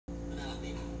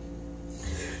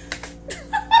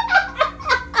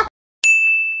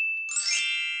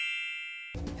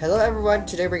Hello everyone,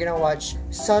 today we're gonna watch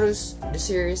Sotus, the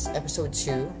series, episode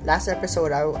 2. Last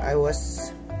episode, I was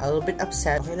a little bit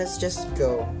upset. Okay, let's just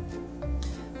go.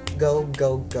 Go,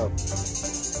 go, go.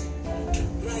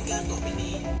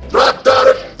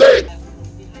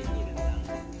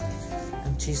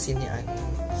 Ang cheesy ni Annie.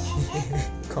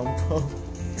 Combo.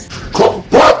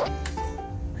 Combo! Oh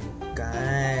my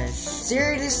gosh.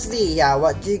 Seriously, yeah,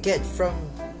 what do we get from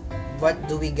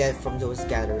those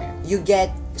gatherings? You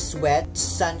get sweat,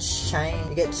 sunshine,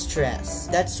 you get stress.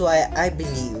 That's why I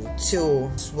believe too.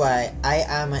 That's why I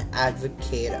am an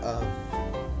advocate of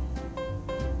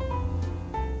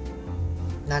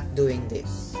not doing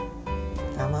this.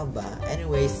 Tama ba?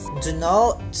 Anyways,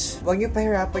 wag niyo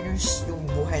pahirapan yung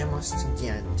buhay ng mga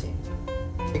estudyante.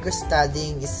 Because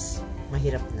studying is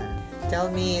mahirap na. Tell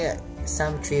me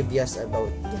some trivias about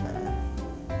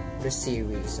the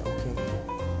series, okay?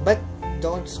 But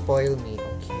don't spoil me,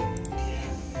 okay?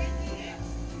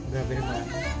 Grabe naman.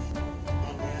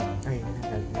 Ayun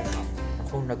na,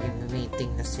 ako naging meeting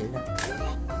na sila.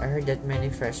 I heard that many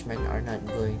freshmen are not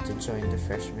going to join the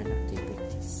freshman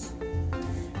activities.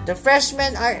 The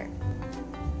freshmen are...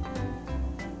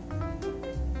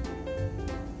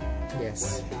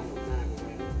 Yes.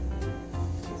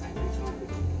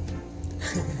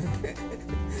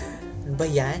 Ano ba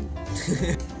yan?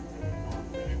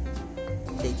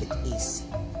 Take it easy.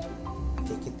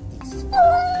 Take it easy.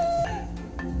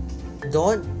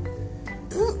 Don't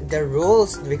the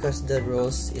rules, because the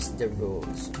rules is the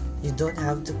rules. You don't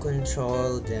have to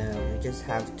control them. You just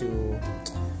have to,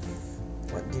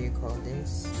 what do you call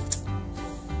this?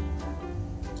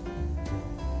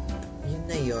 Yun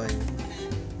na yun.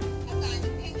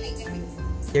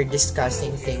 They're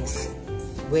discussing things,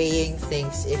 weighing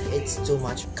things if it's too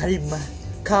much. Kalma.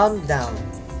 Calm down.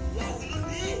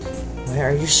 Why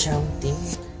are you shouting?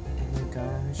 Oh my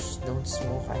gosh, don't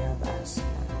smoke, I have asthma.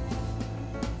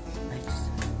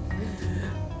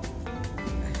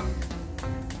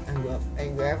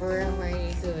 I'm wherever am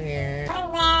I here?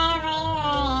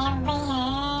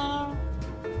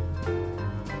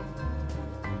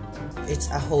 It's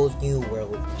a whole new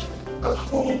world. A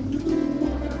whole new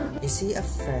world. Is he a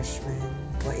freshman?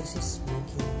 Why is he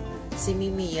smoking? Si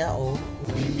Mimiya, oh.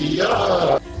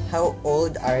 Mimiya! How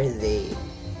old are they?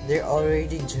 They're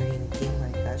already drinking. My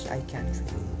gosh, I can't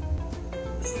read.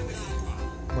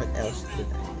 What else could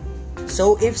I do?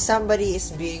 So if somebody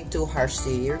is being too harsh to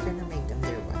you, you're gonna make them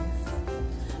their wife.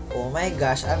 Oh my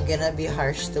gosh, I'm gonna be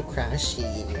harsh to Crunchy.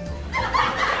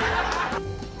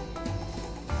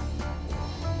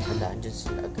 Wala, andyan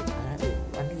sila agad.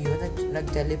 Ano yun?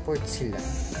 Nag-teleport sila.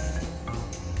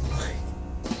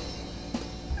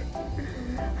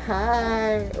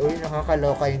 Hi! Uy,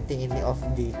 nakakaloka yung tingin ni Off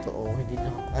dito. Oh, hindi na.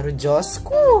 Aro, Diyos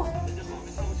ko!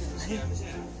 Ay,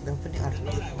 dapat ni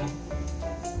Arthit.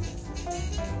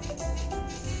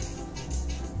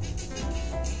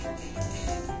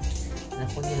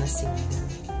 Naku, nilasing na.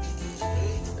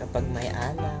 Kapag may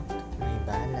alak, may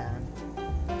balak.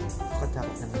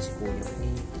 Nakatakot naman si Kuya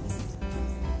nito.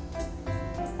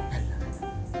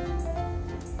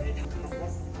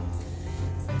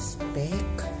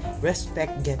 Respect.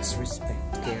 Respect gets respect.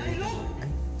 Carry on.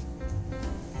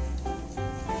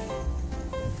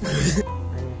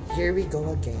 Here we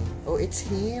go again. Oh, it's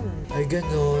him. Ay,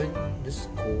 ganon. Diyos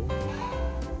ko.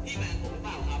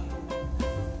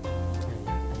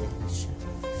 Ayan na siya.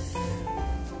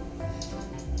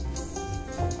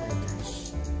 Oh my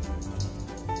gosh.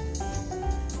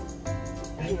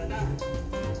 Ay,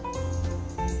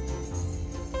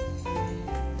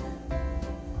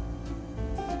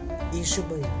 issue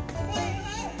ba yun?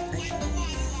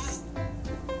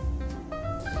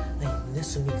 Ay,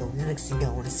 sumigaw na,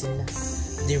 nagsigaw na sila.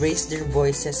 They raised their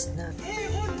voices na.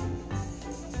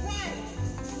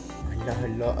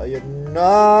 Hala, ayun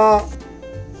na!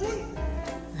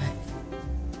 Ay.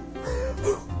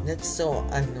 That's so,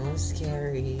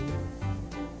 scary.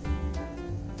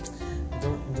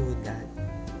 Don't do that.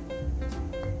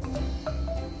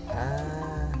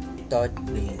 They taught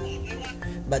me.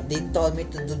 But they told me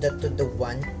to do that to the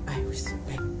one I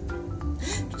respect.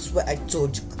 That's what I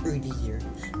told you earlier.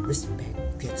 Respect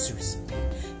gets respect.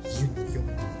 Yun.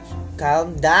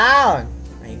 Calm down!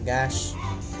 My gosh.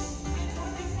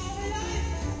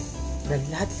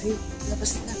 Lahat kayo,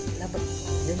 labas na.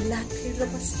 Lahat kayo,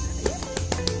 labas na.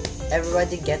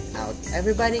 Everybody get out.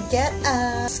 Everybody get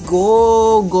out. Let's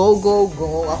go. Go.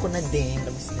 Ako na din.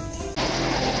 Labas na.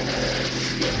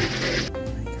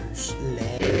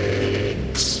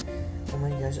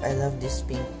 I love this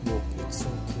pink book. It's so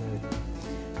cute.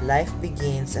 Life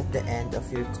begins at the end of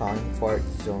your comfort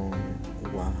zone.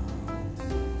 Wow.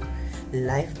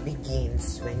 life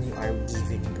begins when you are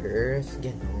giving birth.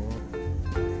 Ganon.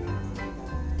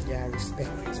 Yeah, respect.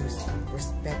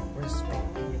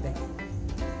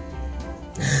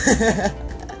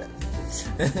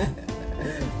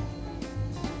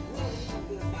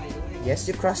 Yes,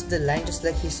 you crossed the line just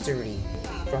like history.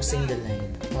 Crossing the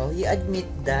line. Well, you admit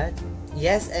that.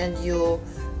 Yes, and you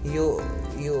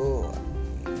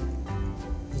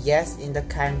yes, in the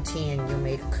canteen you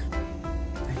make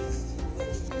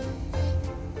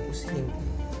who's him?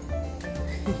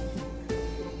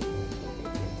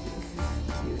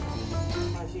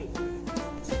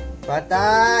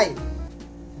 Patay!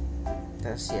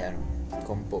 Tapos yan,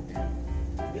 kompo yan.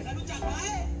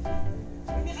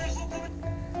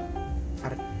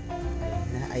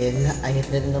 Ayan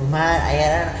na naman.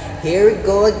 Ayan na. Here we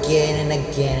go again and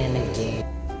again and again.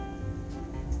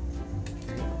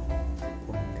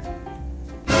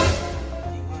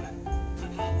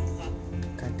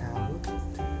 Katabot.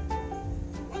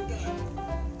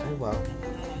 Ay, wow.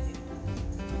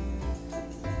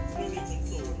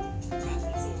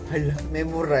 Hala,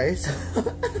 memorize.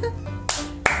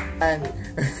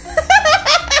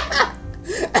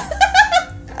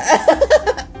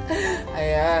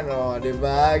 Ayan, o,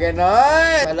 diba?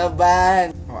 Ganon!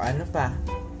 Palaban! O, ano pa?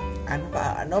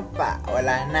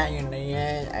 Wala na, yun na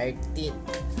yan. Arthit.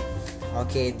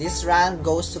 Okay, this round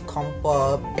goes to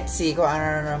Compo. Let's see kung ano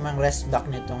na namang rest back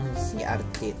nitong si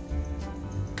Arthit.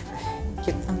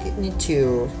 Ang cute ni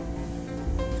Chu.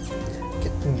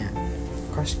 Cute niya.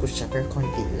 Crush ko siya, pero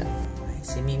konti lang. Ay,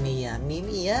 si Mimiya.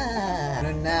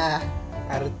 Ano na?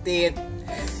 Arthit.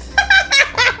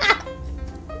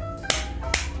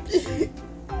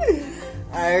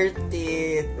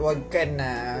 Arthit, wag ka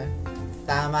na.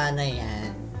 Tama na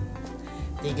yan.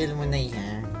 Tigil mo na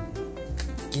yan.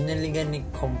 Ginalingan ni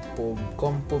Kompob.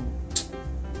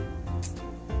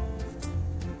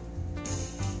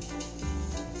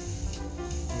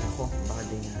 Nako, baka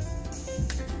din yan.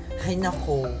 Ay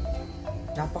nako.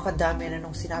 Napakadami na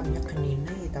nung sinabi niya kanina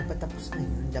eh. Dapat tapos na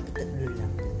yun. Dapat ano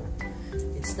lang, diba?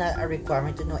 It's not a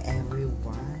requirement to know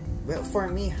everyone. Well, for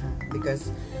me,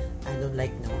 because I don't like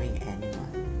knowing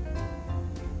anyone.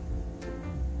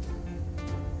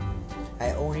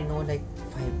 I only know like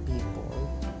 5 people.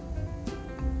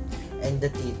 And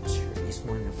the teacher is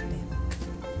one of them.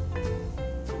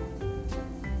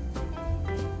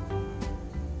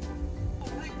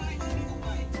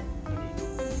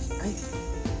 Ay.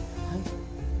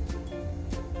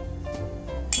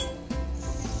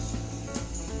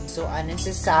 So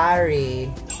unnecessary.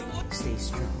 Stay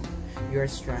strong. You're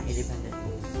strong, independent.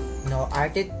 No,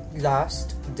 Arthit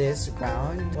lost this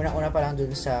round. Una-una pa lang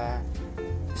dun sa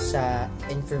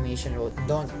information road.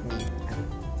 Don't need.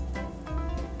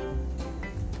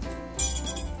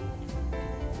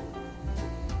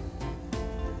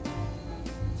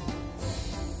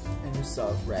 I'm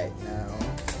soft right now.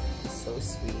 So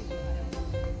sweet.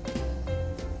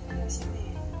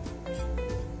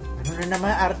 Ano na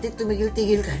naman, Arthit?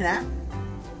 Tumigil-tigil ka na?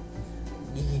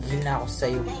 Gigigil na ako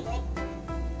sa'yo.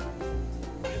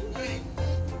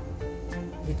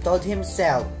 He told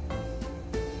himself.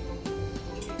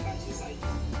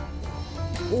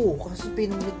 Oo, kasi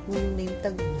pinunit mo yung name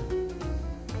tag niya.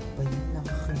 Ba yun?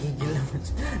 Nakakagigil naman.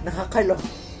 Nakakalo.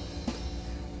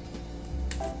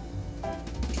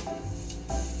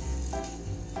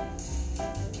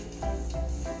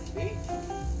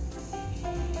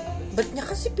 Ba't niya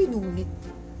kasi pinunit?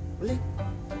 Like,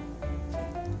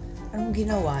 anong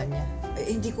ginawa niya?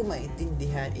 Eh, hindi ko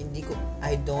maintindihan.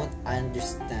 I don't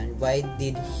understand. Why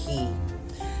did he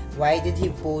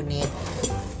punit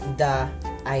the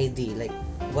ID? Like,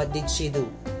 what did she do?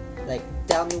 Like,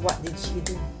 tell me, what did she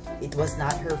do? It was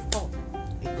not her fault.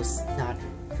 It was not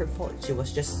her fault. She was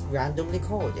just randomly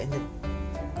called, and then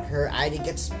her ID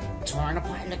gets torn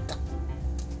apart like that.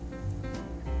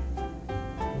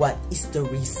 What is the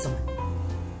reason?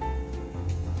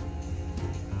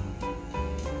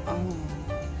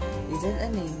 Is that a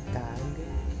name tag?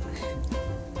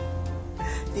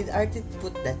 Did Arthit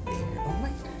put that there? Oh my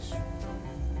gosh.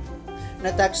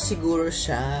 Na-touch siguro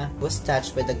siya. Was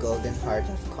touched by the golden heart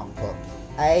of Kongko.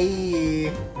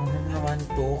 Ay, ano naman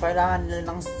to? Kailangan nila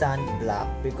ng sunblock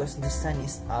because the sun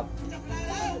is up.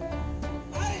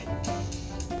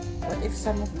 What if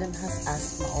some of them has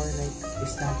asthma or like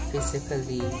is not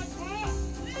physically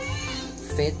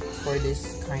fit for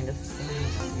this kind of thing?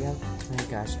 Yeah. Oh my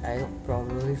gosh, I'll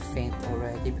probably faint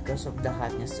already because of the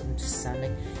hotness of the sun.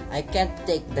 Like, I can't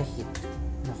take the heat.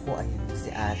 Naku, ayun na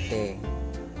si ate.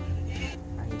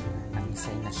 Ayun na,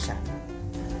 nangisay na siya.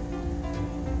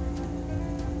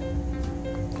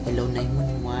 Hello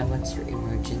 911, what's your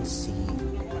emergency?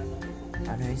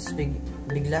 ano,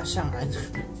 bigla siyang ano,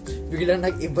 biglang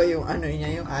nag-iba yung ano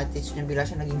niya, yung attitude niya, bigla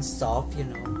siyang naging soft, you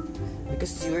know.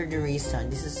 Because you're the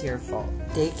reason, this is your fault.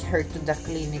 Take her to the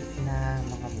clinic na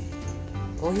mga.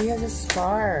 Oh, he has a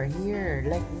scar here.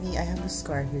 Like me, I have a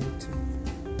scar here too.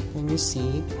 Can you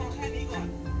see?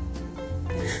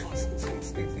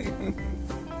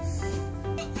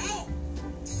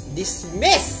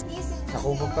 Dismiss!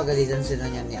 Ako, pagpagalitan sila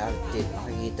niya ni Arthit.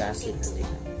 Makikita sila.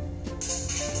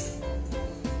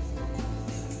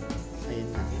 Ayun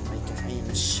na. Ayun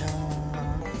na siya.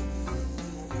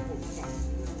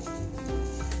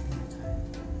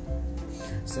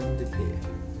 Tsundere.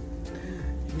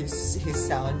 He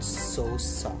sounds so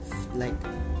soft. Like,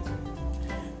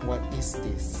 what is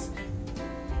this?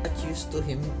 Not used to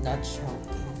him not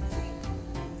shouting.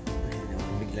 Ayun,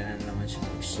 bigla na naman siya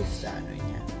mag-shift sa ano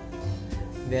niya.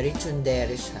 Very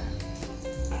Tsundere siya.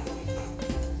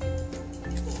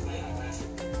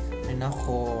 Ay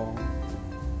nako.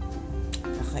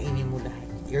 Kakainin mo lahat.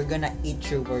 You're gonna eat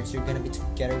your words. You're gonna be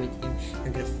together with him.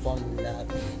 You're gonna fall in love.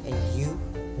 And you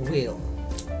will.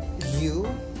 You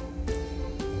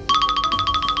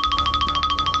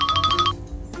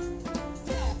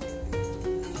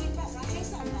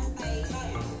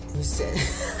said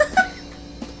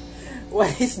what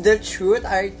is the truth,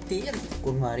 Arthit?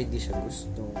 Kung mari di siya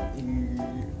gusto.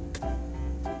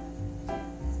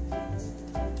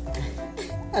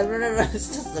 Ano na naman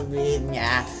sasabihin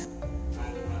niya?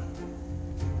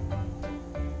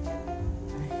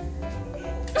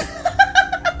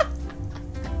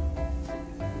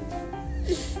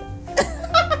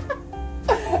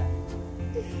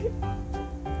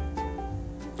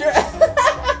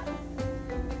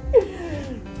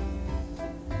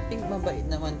 Mabait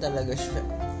naman talaga siya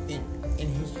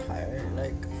in his heart.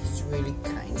 Like, he's really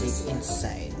kind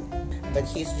inside. But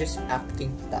he's just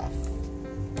acting tough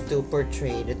to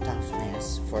portray the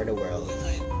toughness for the world.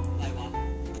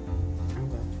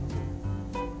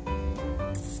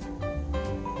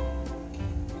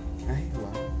 Ay,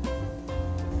 wow.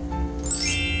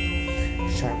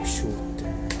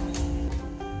 Sharpshooter.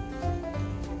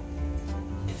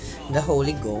 The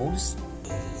Holy Ghost?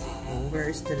 Oh,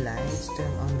 where's the lights? Turn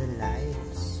on the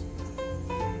lights.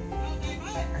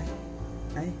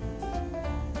 Ay.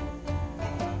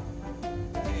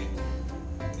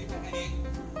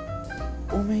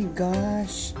 Oh my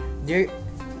gosh.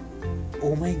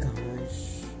 Oh my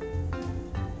gosh.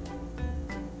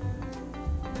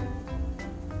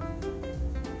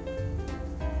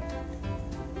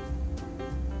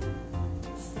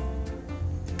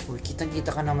 Uy,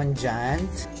 kitang-kita ka naman dyan.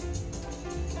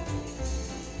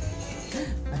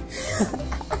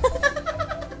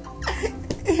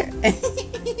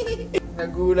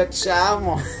 Nagulat siya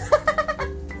mo.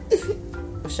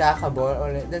 Siya ka ball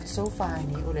ulit. That's so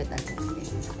funny. Ulit ako.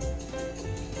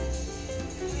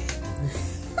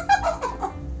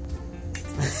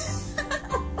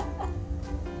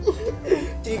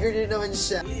 Trigger din naman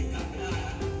siya.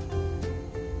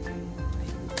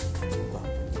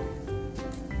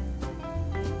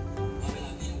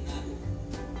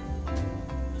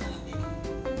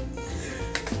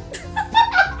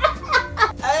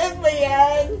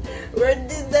 Where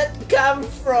did that come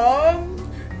from?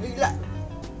 Bigla.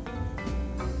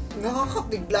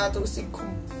 Nakakabigla tong si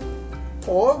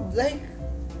Pob. Like,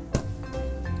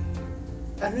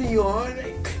 ano yun?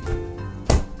 Like,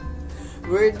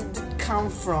 where did it come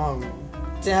from?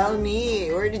 Tell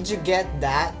me, where did you get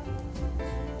that?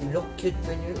 You look cute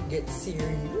when you get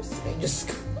serious. I just...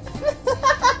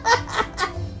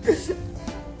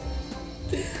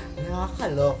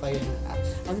 Nakakaloka yun.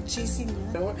 Ang cheesy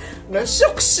niya.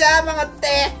 Nashock siya, mga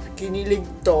te! Kinilig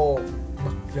to.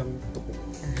 Baklang to.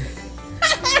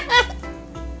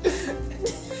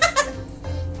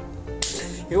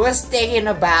 He was taken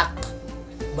aback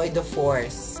by the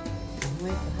force. Oh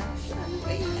my gosh.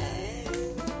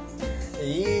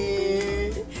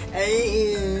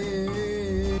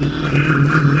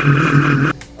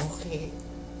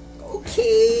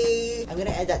 Okay. I'm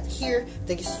gonna end that here.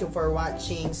 Thank you so for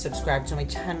watching. Subscribe to my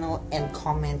channel and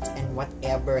comment and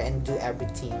whatever and do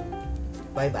everything.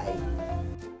 Bye bye.